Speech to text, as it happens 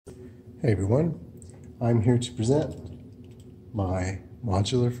Hey everyone, I'm here to present my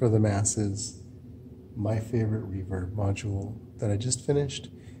Modular for the Masses, my favorite reverb module that I just finished,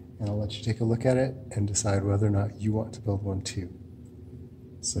 and I'll let you take a look at it and decide whether or not you want to build one too.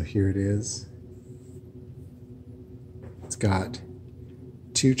 So here it is. It's got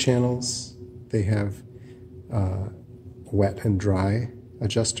 2 channels. They have wet and dry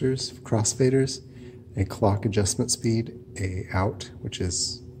adjusters, crossfaders, a clock adjustment speed, a out, which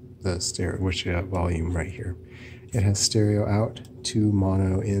is the stereo, volume right here. It has stereo out, 2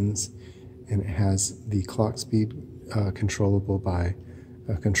 mono ins, and it has the clock speed controllable by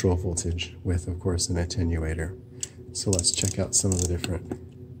a control voltage with, of course, an attenuator. So let's check out some of the different,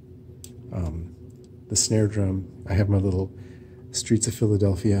 the snare drum. I have my little Streets of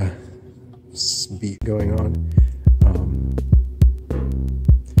Philadelphia beat going on.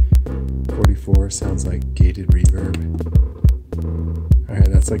 44 sounds like gated reverb. Alright,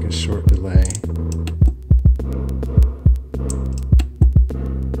 that's like a short delay.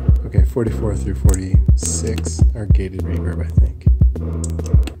 Okay, 44 through 46 are gated reverb, I think.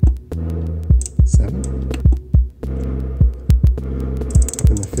 7. Up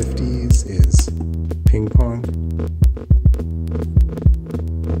in the 50s is ping pong.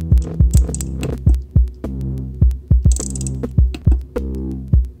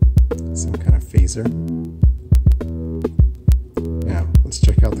 Some kind of phaser. Now, let's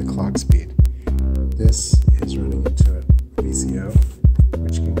check out the clock speed. This is running into a VCO,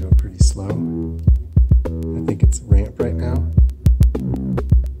 which can go pretty slow. I think it's ramp right now.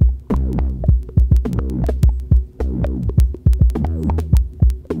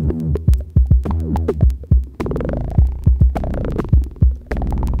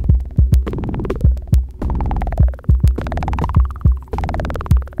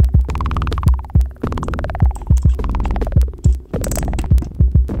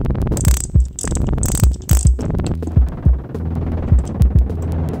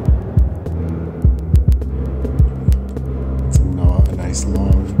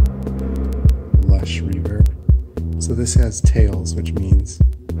 Long, lush reverb. So this has tails, which means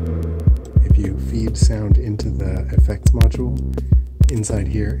if you feed sound into the effects module, inside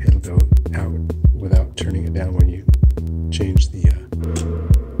here it'll go out without turning it down when you change the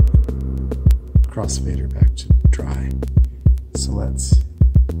crossfader back to dry. So let's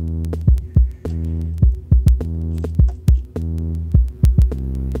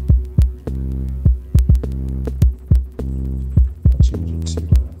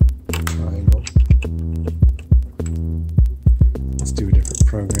do a different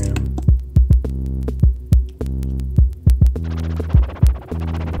program.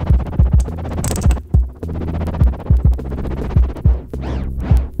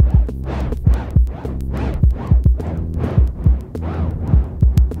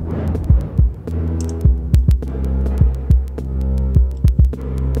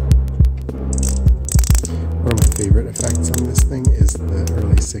 One of my favorite effects on this thing is the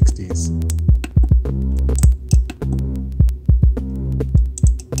early 60s.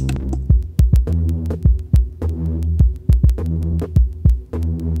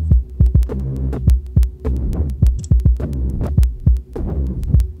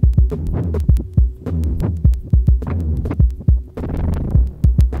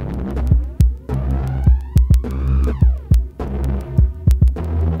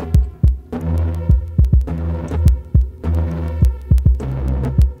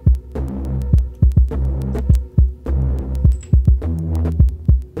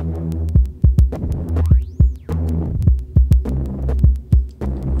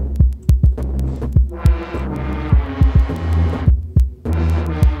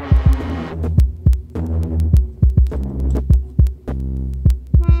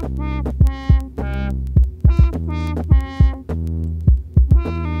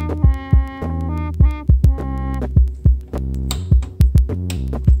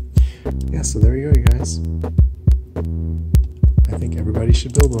 So there you go, you guys. I think everybody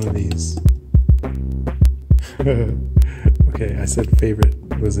should build one of these. Okay, I said favorite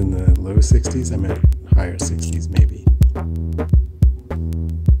was in the low 60s. I meant higher 60s, maybe.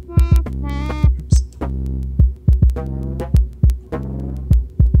 Oops.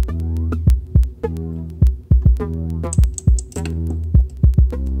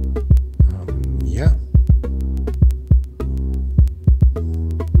 Yeah.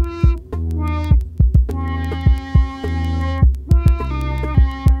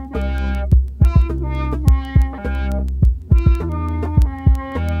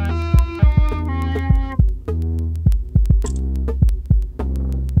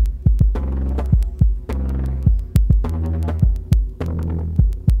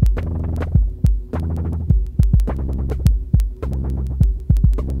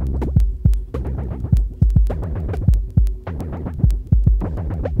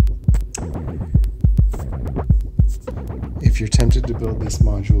 build this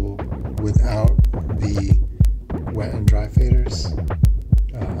module without the wet and dry faders,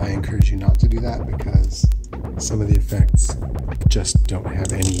 I encourage you not to do that because some of the effects just don't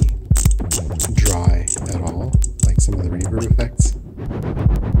have any dry at all, like some of the reverb effects.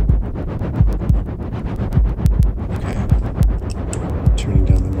 Okay, turning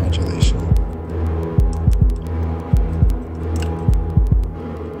down the modulation.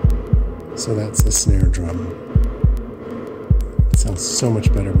 So that's the snare drum. It sounds so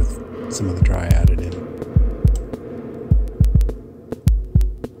much better with some of the dry added in.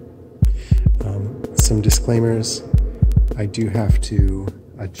 Some disclaimers. I do have to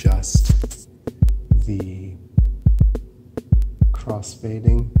adjust the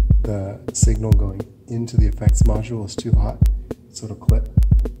crossfading. The signal going into the effects module is too hot, so it'll clip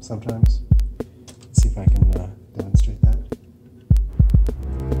sometimes. Let's see if I can demonstrate that.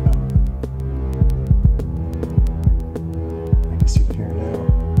 I guess you can hear it now.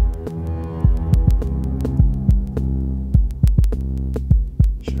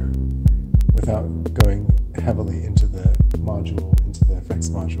 Sure. Without going heavily into the module, into the effects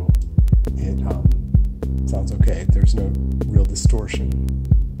module, it sounds okay. There's no real distortion.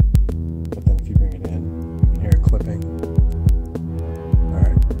 But then if you bring it in, you can hear it clipping.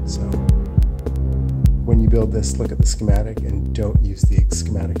 Alright, so when you build this, look at the schematic and don't use the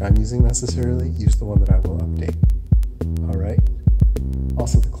schematic I'm using necessarily. Use the one that I will update. Alright?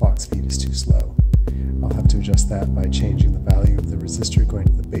 Also, the clock speed is too slow. I'll have to adjust that by changing the value of the resistor going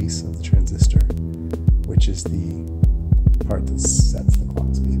to the base of the transistor, which is the part that sets the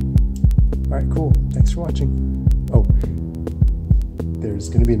clock speed. Alright, cool. Thanks for watching. Oh, there's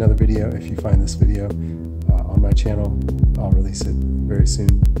going to be another video if you find this video on my channel. I'll release it very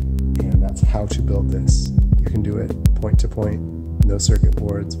soon, and that's how to build this. You can do it point to point, no circuit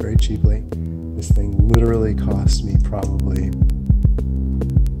boards, very cheaply. This thing literally cost me probably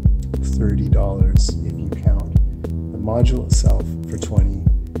 $30 if you count the module itself for $20,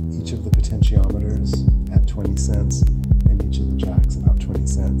 each of the potentiometers at 20 cents, and each of the jacks about 20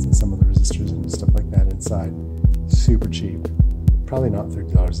 cents, and some of the resistors and stuff like that inside. Super cheap. Probably not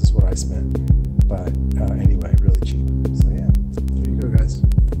 $30 is what I spent, but anyway, really cheap. So yeah, there you go, guys.